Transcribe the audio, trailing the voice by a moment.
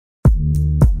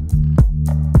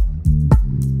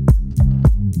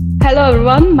Hello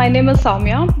everyone, my name is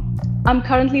Sowmya. I'm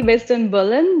currently based in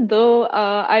Berlin, though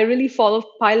I really follow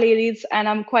PyLadies and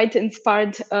I'm quite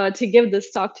inspired to give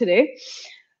this talk today.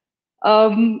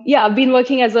 Yeah, I've been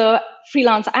working as a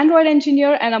freelance Android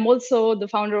engineer and I'm also the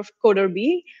founder of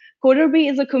CoderB.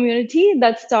 CoderB is a community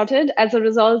that started as a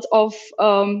result of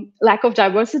lack of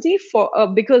diversity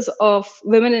because of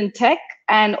women in tech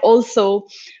and also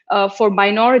for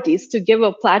minorities to give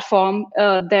a platform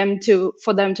for them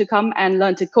to come and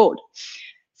learn to code.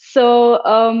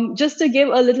 So just to give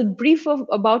a little brief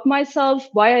about myself,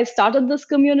 why I started this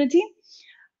community.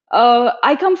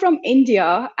 I come from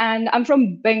India and I'm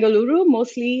from Bengaluru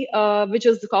mostly, which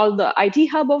is called the IT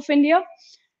hub of India.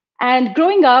 And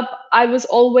growing up, I was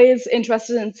always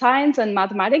interested in science and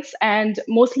mathematics, and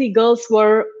mostly girls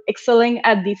were excelling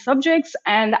at these subjects.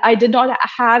 And I did not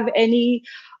have any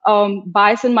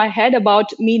bias in my head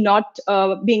about me not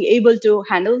being able to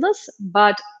handle this.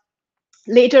 But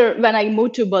later, when I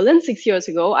moved to Berlin 6 years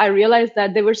ago, I realized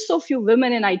that there were so few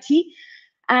women in IT.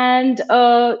 And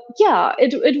yeah,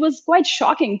 it was quite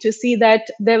shocking to see that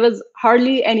there was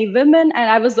hardly any women, and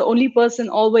I was the only person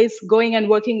always going and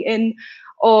working in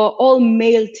all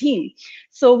male team.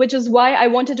 So which is why I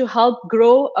wanted to help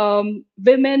grow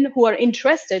women who are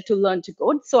interested to learn to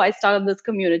code. So I started this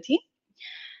community.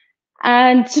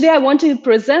 And today I want to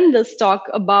present this talk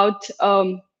about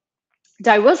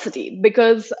diversity,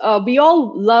 because we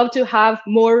all love to have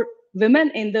more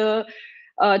women in the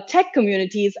tech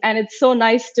communities, and it's so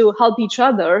nice to help each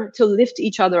other, to lift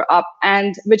each other up,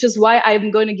 and which is why I'm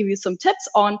going to give you some tips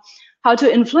on how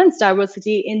to influence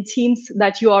diversity in teams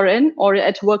that you are in or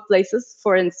at workplaces,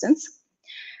 for instance.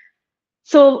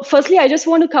 So firstly, I just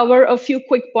want to cover a few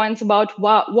quick points about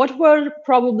what were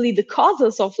probably the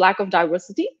causes of lack of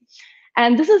diversity.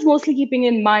 And this is mostly keeping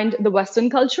in mind the Western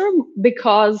culture,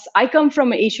 because I come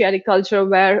from an Asiatic culture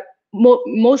where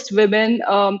most women,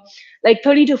 like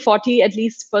 30 to 40 at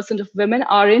least % of women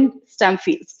are in STEM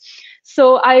fields.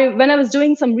 So when I was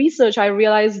doing some research, I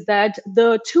realized that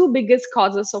the two biggest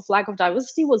causes of lack of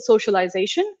diversity was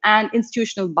socialization and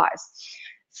institutional bias.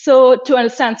 So to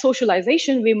understand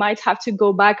socialization, we might have to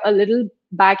go back a little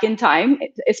back in time,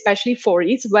 especially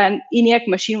 40s, when ENIAC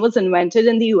machine was invented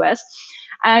in the US.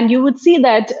 And you would see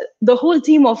that the whole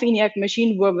team of ENIAC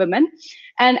machine were women.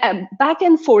 And back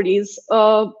in 40s,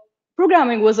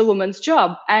 programming was a woman's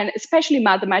job, and especially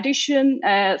mathematician,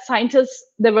 scientists.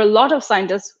 There were a lot of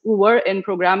scientists who were in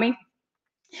programming.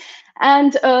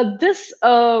 And this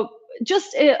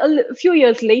just a few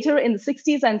years later, in the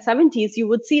 60s and 70s, you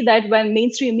would see that when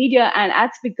mainstream media and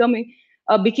ads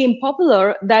became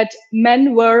popular, that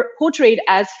men were portrayed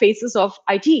as faces of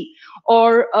IT,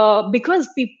 or because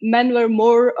men were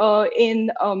more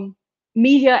in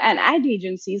media and ad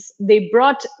agencies, they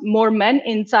brought more men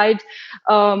inside,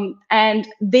 and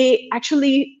they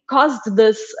actually caused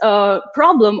this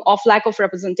problem of lack of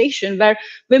representation, where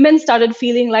women started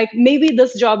feeling like maybe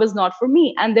this job is not for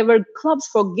me, and there were clubs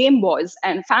for game boys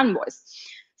and fanboys.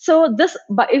 So this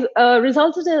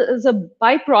resulted as a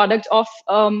byproduct of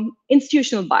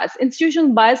institutional bias.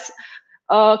 Institutional bias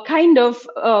kind of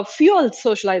fueled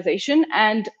socialization,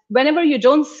 and whenever you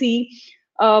don't see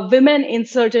women in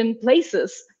certain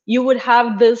places, you would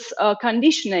have this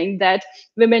conditioning that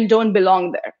women don't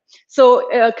belong there.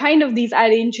 So kind of these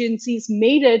ad agencies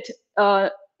made it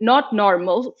not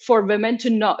normal for women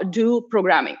to not do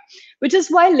programming, which is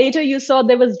why later you saw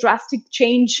there was drastic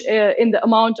change in the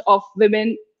amount of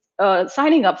women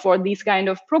signing up for these kind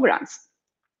of programs.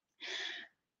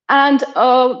 And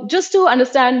just to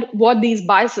understand what these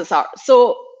biases are.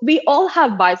 So we all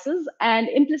have biases, and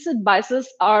implicit biases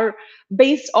are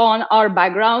based on our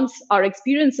backgrounds, our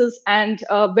experiences, and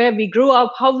where we grew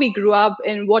up, how we grew up,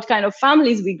 and what kind of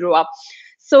families we grew up.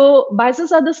 So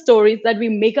biases are the stories that we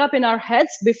make up in our heads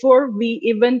before we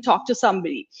even talk to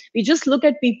somebody. We just look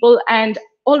at people and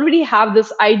already have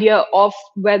this idea of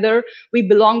whether we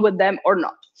belong with them or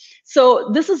not.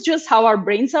 So this is just how our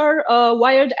brains are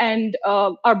wired, and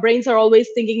our brains are always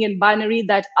thinking in binary,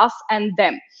 that us and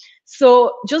them.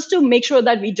 So just to make sure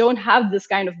that we don't have this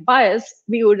kind of bias,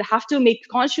 we would have to make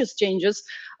conscious changes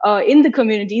in the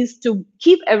communities to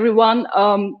keep everyone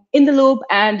in the loop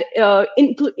and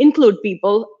include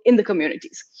people in the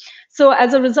communities. So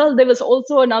as a result, there was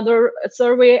also another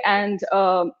survey and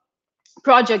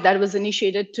project that was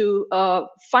initiated to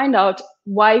find out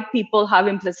why people have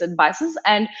implicit biases.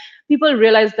 And people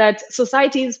realized that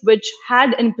societies which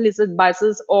had implicit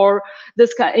biases or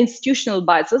this kind of institutional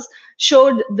biases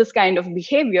showed this kind of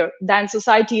behavior than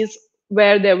societies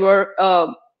where there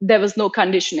was no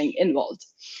conditioning involved.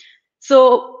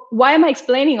 So why am I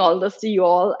explaining all this to you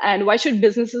all, and why should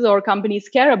businesses or companies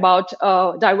care about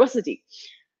diversity?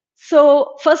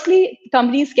 So firstly,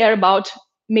 companies care about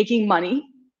making money.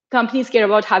 Companies care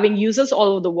about having users all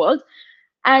over the world.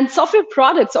 And software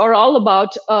products are all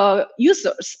about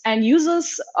users, and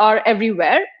users are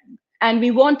everywhere. And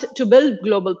we want to build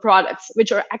global products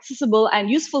which are accessible and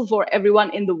useful for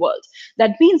everyone in the world.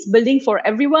 That means building for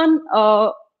everyone,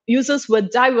 users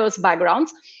with diverse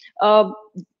backgrounds, uh,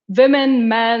 women,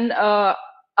 men,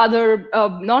 other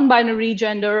non-binary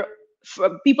gender,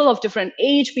 people of different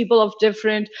age, people of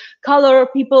different color,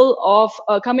 people of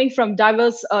coming from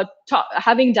diverse,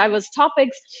 having diverse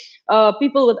topics,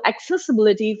 people with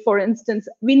accessibility. For instance,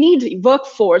 we need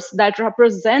workforce that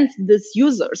represents these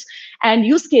users and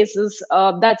use cases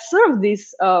that serve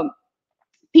these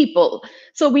people.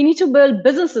 So we need to build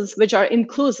businesses which are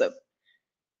inclusive.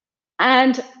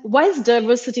 And why is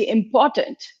diversity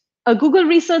important? Google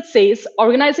research says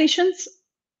organizations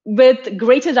with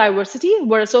greater diversity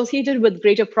were associated with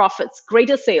greater profits,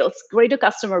 greater sales, greater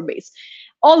customer base,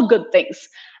 all good things.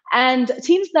 And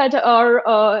teams that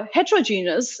are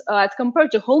heterogeneous as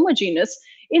compared to homogeneous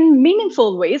in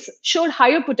meaningful ways showed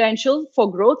higher potential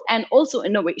for growth and also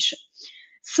innovation.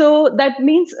 So that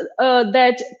means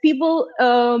that people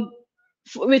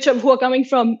who are coming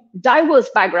from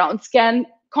diverse backgrounds can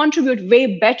contribute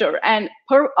way better and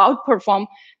outperform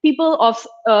people of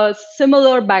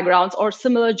similar backgrounds or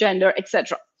similar gender,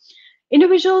 etc.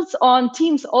 Individuals on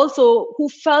teams also who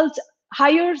felt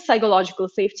higher psychological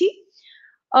safety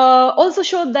also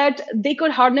showed that they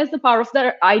could harness the power of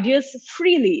their ideas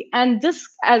freely. And this,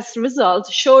 as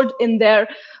results, showed in their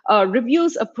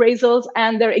reviews, appraisals,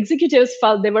 and their executives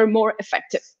felt they were more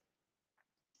effective.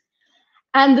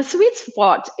 And the sweet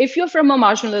spot, if you're from a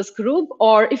marginalized group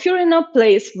or if you're in a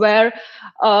place where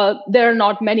there are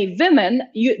not many women,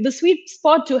 the sweet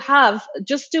spot to have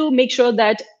just to make sure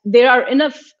that there are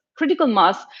enough critical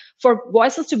mass for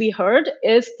voices to be heard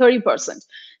is 30%.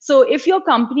 So if your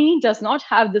company does not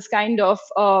have this kind of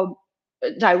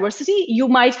diversity, you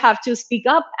might have to speak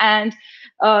up and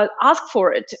ask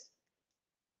for it.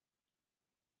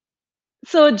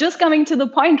 So just coming to the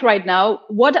point right now,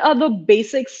 what are the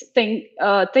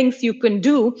things you can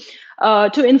do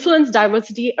to influence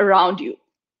diversity around you?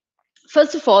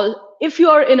 First of all, if you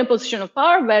are in a position of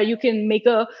power where you can make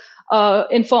a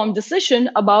informed decision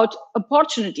about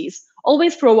opportunities,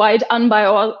 always provide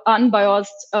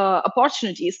unbiased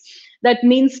opportunities. That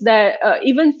means that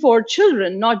even for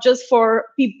children, not just for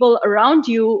people around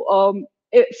you,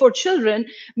 for children,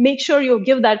 make sure you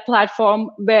give that platform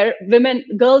where women,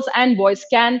 girls, and boys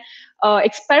can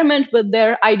experiment with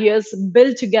their ideas,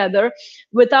 build together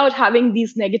without having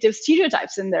these negative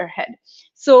stereotypes in their head.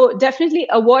 So definitely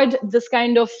avoid this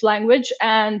kind of language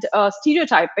and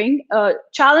stereotyping.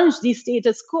 Challenge these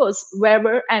status quos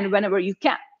wherever and whenever you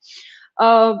can.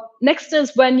 Next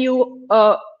is when you're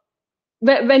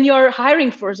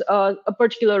hiring for a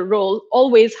particular role,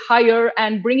 always hire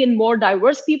and bring in more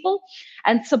diverse people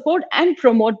and support and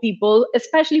promote people,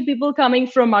 especially people coming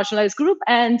from marginalized group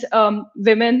and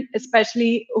women,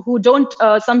 especially who don't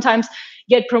sometimes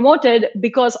get promoted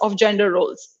because of gender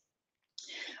roles.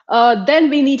 Then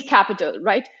we need capital,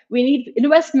 right? We need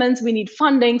investments, we need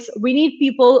fundings, we need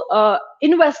people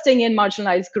investing in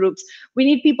marginalized groups. We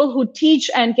need people who teach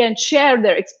and can share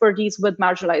their expertise with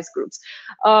marginalized groups.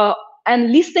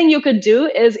 And least thing you could do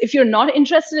is, if you're not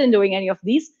interested in doing any of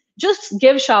these, just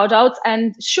give shout outs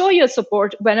and show your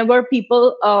support whenever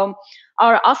people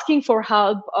are asking for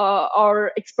help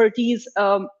or expertise,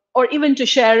 or even to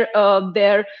share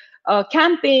their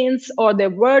campaigns or their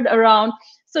word around.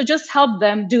 So just help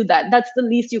them do that. That's the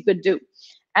least you could do.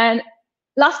 And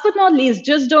last but not least,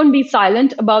 just don't be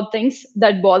silent about things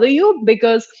that bother you,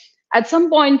 because at some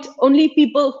point, only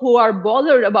people who are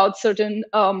bothered about certain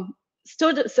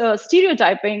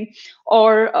stereotyping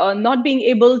or not being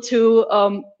able to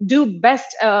do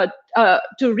best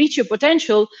to reach your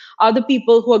potential are the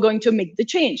people who are going to make the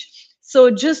change.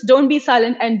 So just don't be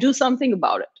silent and do something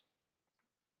about it.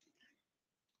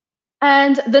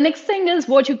 And the next thing is,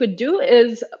 what you could do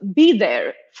is be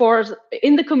there for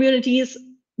in the communities,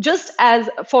 just as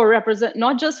for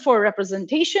not just for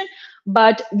representation,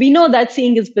 but we know that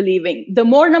seeing is believing. The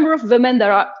more number of women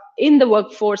there are in the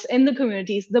workforce, in the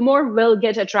communities, the more will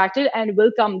get attracted and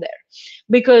will come there.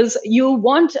 Because you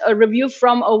want a review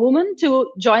from a woman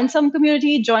to join some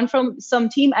community, join from some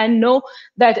team, and know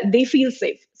that they feel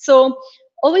safe. So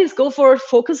always go for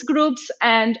focus groups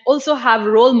and also have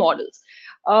role models.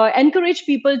 Encourage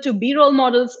people to be role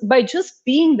models by just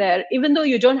being there, even though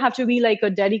you don't have to be like a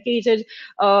dedicated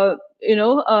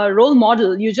role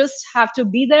model. You just have to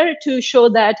be there to show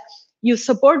that you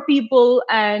support people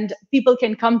and people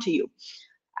can come to you.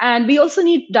 And we also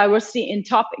need diversity in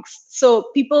topics.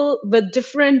 So people with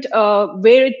different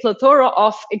varied plethora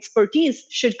of expertise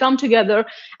should come together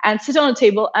and sit on a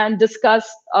table and discuss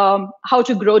how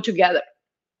to grow together.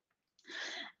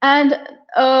 And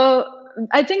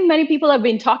I think many people have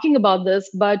been talking about this,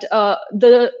 but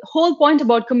the whole point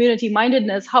about community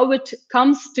mindedness, how it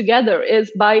comes together,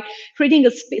 is by creating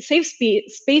a safe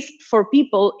space for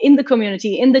people in the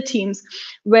community, in the teams,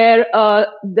 where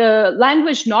the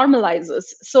language normalizes.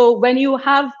 So when you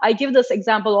have, I give this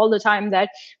example all the time, that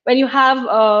when you have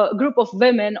a group of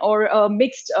women or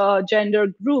mixed gender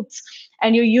groups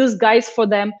and you use guys for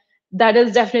them, that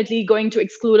is definitely going to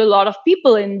exclude a lot of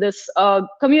people in this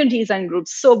communities and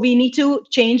groups. So we need to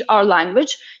change our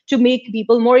language to make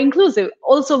people more inclusive.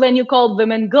 Also, when you call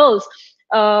women girls,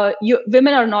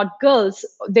 women are not girls.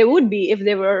 They would be if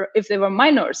they were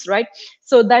minors, right?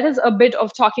 So that is a bit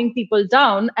of talking people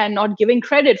down and not giving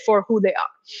credit for who they are.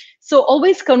 So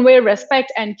always convey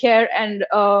respect and care, and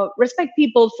respect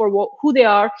people for who they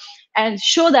are, and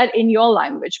show that in your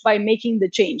language by making the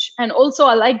change. And also,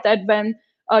 I like that when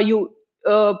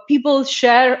people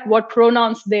share what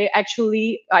pronouns they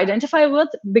actually identify with,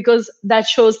 because that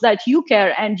shows that you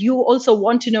care and you also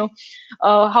want to know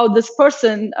how this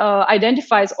person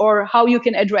identifies or how you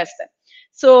can address them.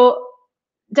 So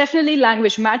definitely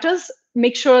language matters.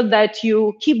 Make sure that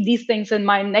you keep these things in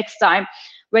mind next time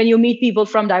when you meet people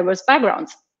from diverse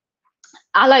backgrounds.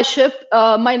 Allyship,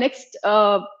 my next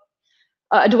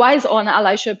advice on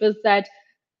allyship is that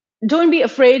don't be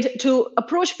afraid to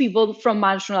approach people from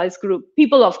marginalized group,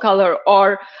 people of color,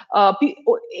 or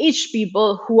aged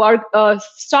people who are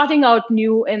starting out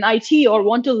new in IT or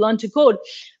want to learn to code.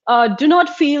 Do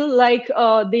not feel like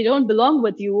they don't belong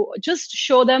with you. Just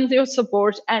show them your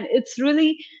support. And it's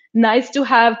really nice to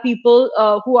have people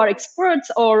who are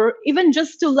experts, or even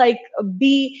just to like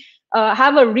be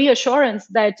have a reassurance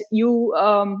that you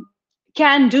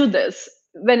can do this.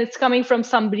 When it's coming from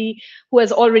somebody who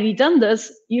has already done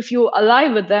this, if you ally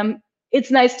with them, it's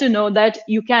nice to know that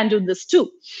you can do this too.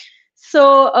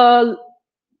 So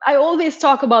I always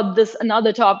talk about this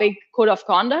another topic, code of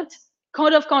conduct.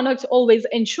 Code of conduct always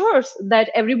ensures that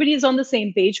everybody is on the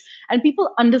same page and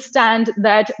people understand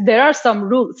that there are some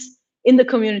rules in the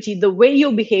community. The way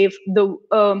you behave, the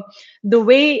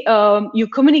way you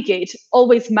communicate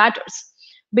always matters.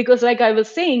 Because like I was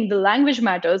saying, the language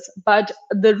matters, but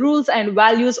the rules and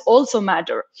values also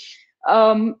matter.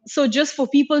 So just for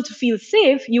people to feel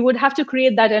safe, you would have to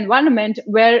create that environment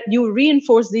where you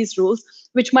reinforce these rules,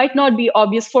 which might not be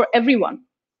obvious for everyone.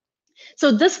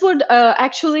 So this would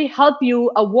actually help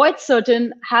you avoid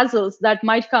certain hassles that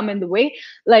might come in the way,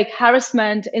 like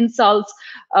harassment, insults,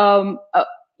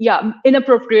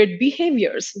 inappropriate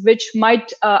behaviors, which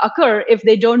might occur if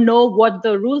they don't know what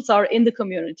the rules are in the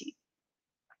community.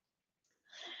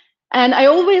 And I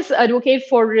always advocate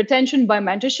for retention by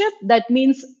mentorship. That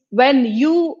means when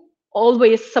you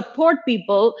always support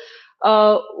people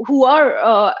who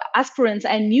are aspirants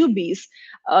and newbies,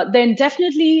 then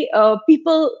definitely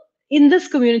people in this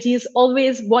communities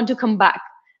always want to come back.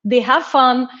 They have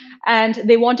fun and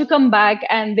they want to come back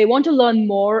and they want to learn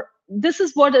more. This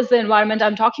is what is the environment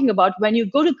I'm talking about. When you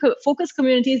go to focus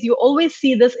communities, you always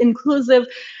see this inclusive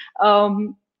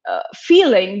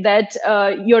feeling that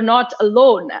you're not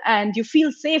alone and you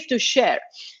feel safe to share.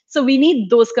 So we need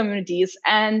those communities,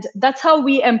 and that's how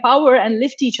we empower and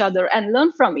lift each other and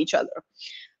learn from each other.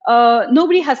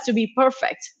 Nobody has to be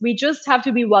perfect. We just have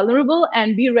to be vulnerable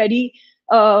and be ready,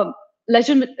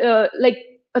 like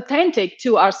authentic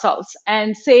to ourselves,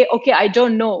 and say, okay, I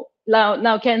don't know.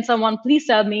 Now can someone please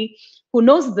tell me who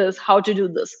knows this, how to do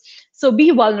this? So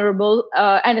be vulnerable,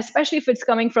 and especially if it's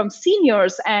coming from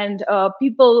seniors and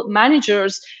people,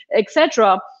 managers,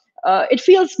 etc. It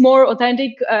feels more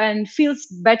authentic and feels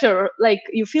better, like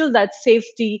you feel that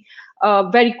safety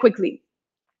very quickly.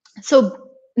 So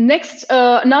next,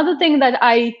 another thing that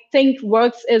I think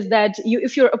works is that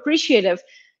if you're appreciative,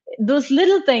 those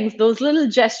little things, those little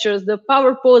gestures, the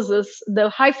power poses, the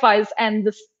high fives, and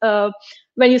this,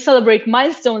 when you celebrate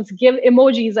milestones, give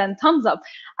emojis and thumbs up.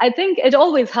 I think it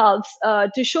always helps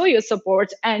to show your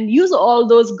support and use all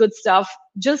those good stuff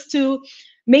just to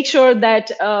make sure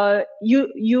that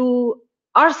you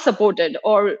are supported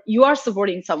or you are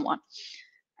supporting someone.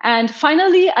 And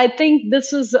finally, I think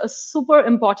this is a super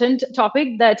important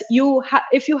topic, that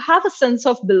if you have a sense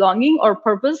of belonging or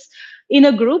purpose in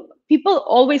a group, people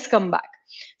always come back.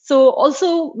 So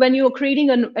also when you're creating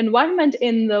an environment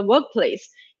in the workplace,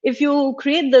 if you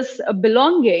create this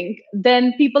belonging,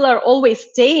 then people are always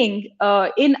staying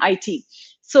in IT.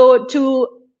 So to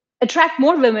attract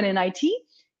more women in IT,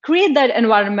 create that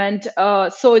environment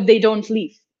so they don't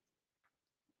leave.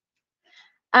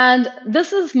 And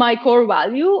this is my core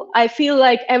value. I feel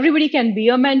like everybody can be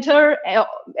a mentor,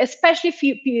 especially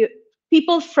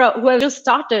people who have just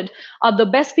started are the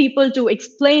best people to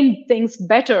explain things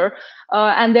better,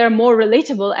 and they're more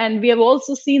relatable. And we have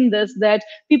also seen this, that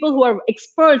people who are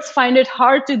experts find it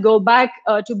hard to go back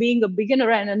to being a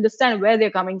beginner and understand where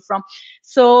they're coming from.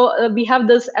 So we have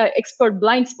this expert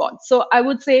blind spot. So I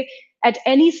would say at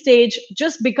any stage,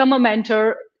 just become a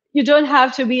mentor. You don't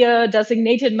have to be a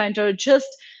designated mentor. Just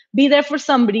be there for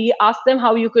somebody, ask them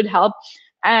how you could help,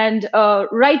 and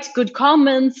write good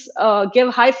comments, give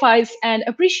high fives, and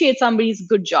appreciate somebody's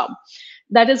good job.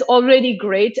 That is already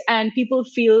great, and people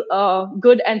feel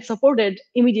good and supported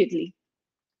immediately.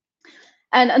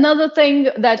 And another thing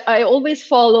that I always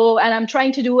follow, and I'm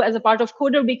trying to do as a part of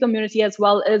Coder B community as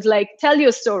well, is like, tell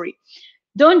your story.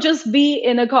 Don't just be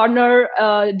in a corner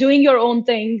doing your own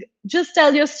thing. Just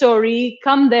tell your story.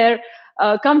 Come there,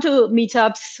 come to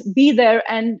meetups, be there,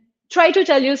 and try to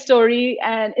tell your story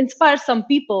and inspire some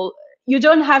people. You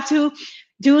don't have to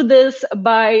do this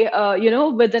by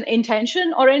with an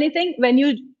intention or anything. When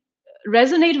you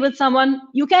resonate with someone,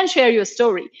 you can share your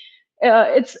story.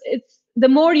 It's the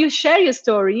more you share your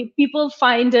story, people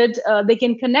find it, they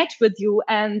can connect with you,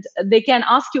 and they can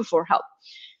ask you for help.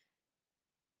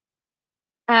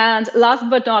 And last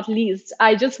but not least,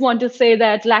 I just want to say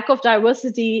that lack of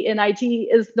diversity in IT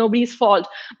is nobody's fault,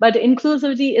 but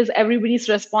inclusivity is everybody's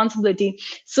responsibility.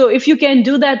 So if you can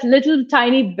do that little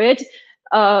tiny bit,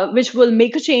 which will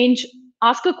make a change,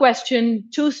 ask a question,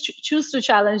 choose to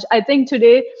challenge. I think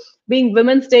today, being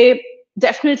Women's Day,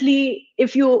 definitely,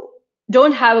 if you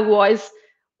don't have a voice,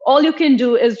 all you can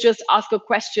do is just ask a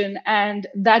question, and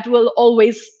that will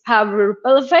always have a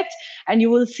ripple effect, and you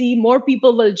will see more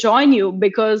people will join you,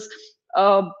 because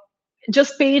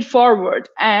just pay it forward.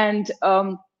 And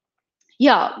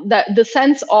yeah, that the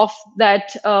sense of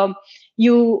that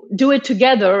you do it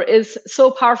together is so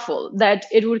powerful that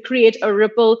it would create a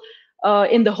ripple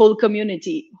in the whole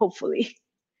community, hopefully.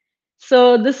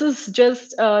 So this is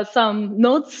just some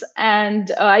notes, and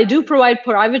I do provide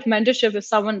private mentorship if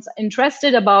someone's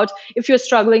interested about, if you're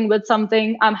struggling with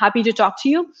something, I'm happy to talk to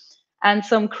you. And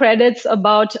some credits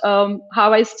about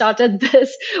how I started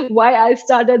this, why I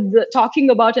started talking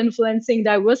about influencing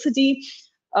diversity.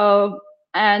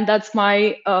 And that's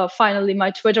my, finally,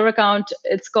 my Twitter account.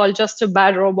 It's called Just a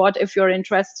Bad Robot if you're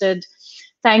interested.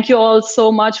 Thank you all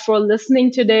so much for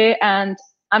listening today, and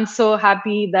I'm so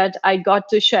happy that I got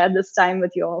to share this time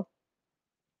with you all.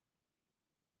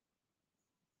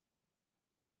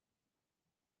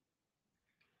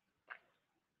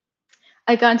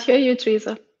 I can't hear you,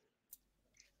 Teresa.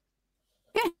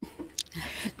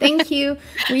 Thank you.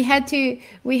 We had to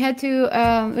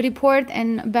report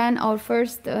and ban our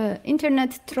first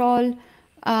internet troll.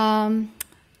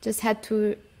 Just had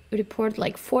to report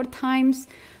like 4 times.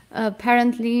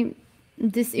 Apparently,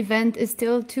 this event is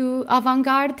still too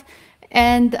avant-garde.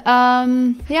 And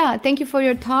yeah, thank you for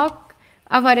your talk.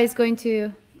 Avara is going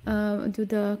to do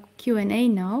the Q&A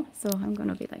now, so I'm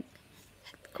gonna be like,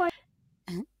 quiet.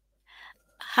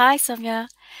 Hi, Sowmya.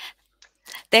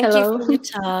 Thank Hello. you for your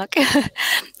talk.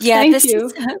 Yeah, Thank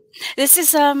you. This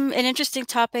is an interesting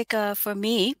topic for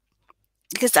me,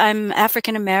 because I'm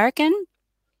African American,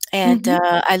 and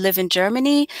I live in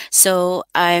Germany. So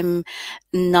I'm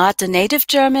not a native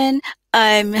German.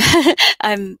 I'm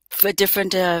I'm from a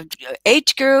different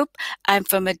age group. I'm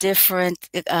from a different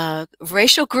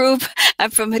racial group.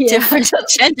 I'm from a different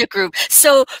gender group.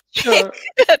 So Sure.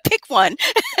 pick one,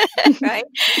 right?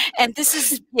 And this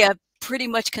is pretty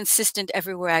much consistent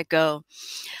everywhere I go.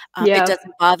 It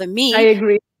doesn't bother me. I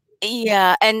agree.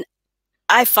 Yeah, and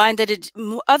I find that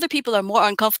other people are more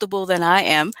uncomfortable than I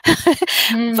am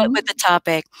with the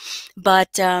topic,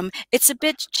 but it's a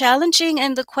bit challenging.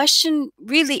 And the question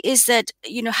really is that,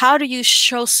 how do you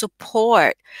show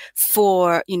support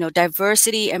for,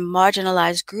 diversity and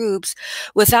marginalized groups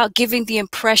without giving the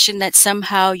impression that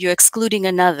somehow you're excluding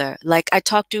another? Like, I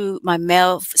talk to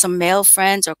some male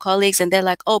friends or colleagues, and they're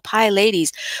like, "Oh,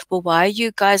 PyLadies. Well, why are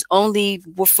you guys only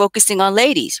focusing on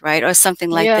ladies, right?" Or something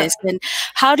like this. And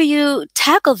how do you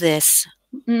tackle this?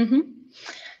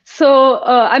 So,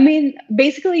 I mean,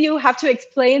 basically, you have to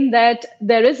explain that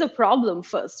there is a problem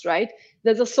first, right?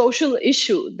 There's a social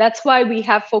issue. That's why we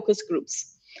have focus groups.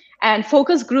 And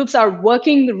focus groups are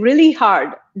working really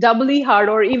hard, doubly hard,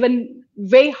 or even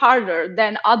way harder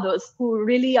than others who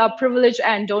really are privileged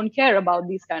and don't care about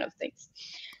these kind of things.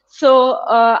 So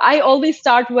I always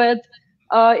start with,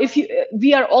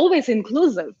 we are always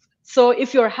inclusive. So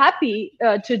if you're happy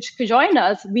to join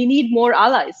us, we need more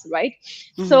allies, right?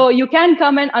 Mm-hmm. So you can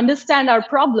come and understand our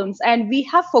problems, and we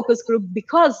have focus group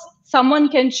because someone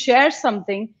can share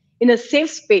something in a safe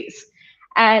space,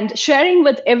 and sharing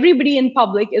with everybody in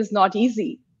public is not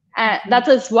easy. And that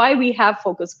is why we have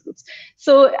focus groups.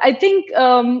 So I think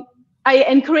I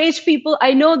encourage people.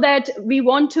 I know that we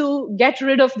want to get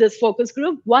rid of this focus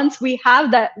group once we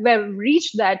have that, we've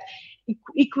reached that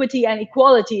equity and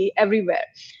equality everywhere.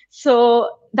 So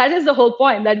that is the whole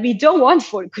point, that we don't want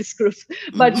focus groups,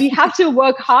 but we have to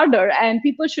work harder, and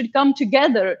people should come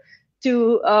together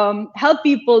to help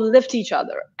people lift each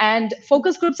other. And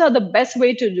focus groups are the best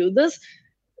way to do this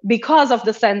because of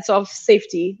the sense of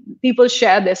safety. People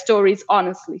share their stories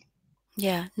honestly.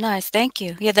 Yeah, nice. Thank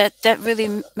you. Yeah, that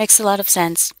really makes a lot of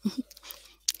sense.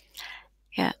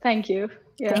 Yeah. Thank you.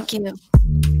 Yeah. Thank you.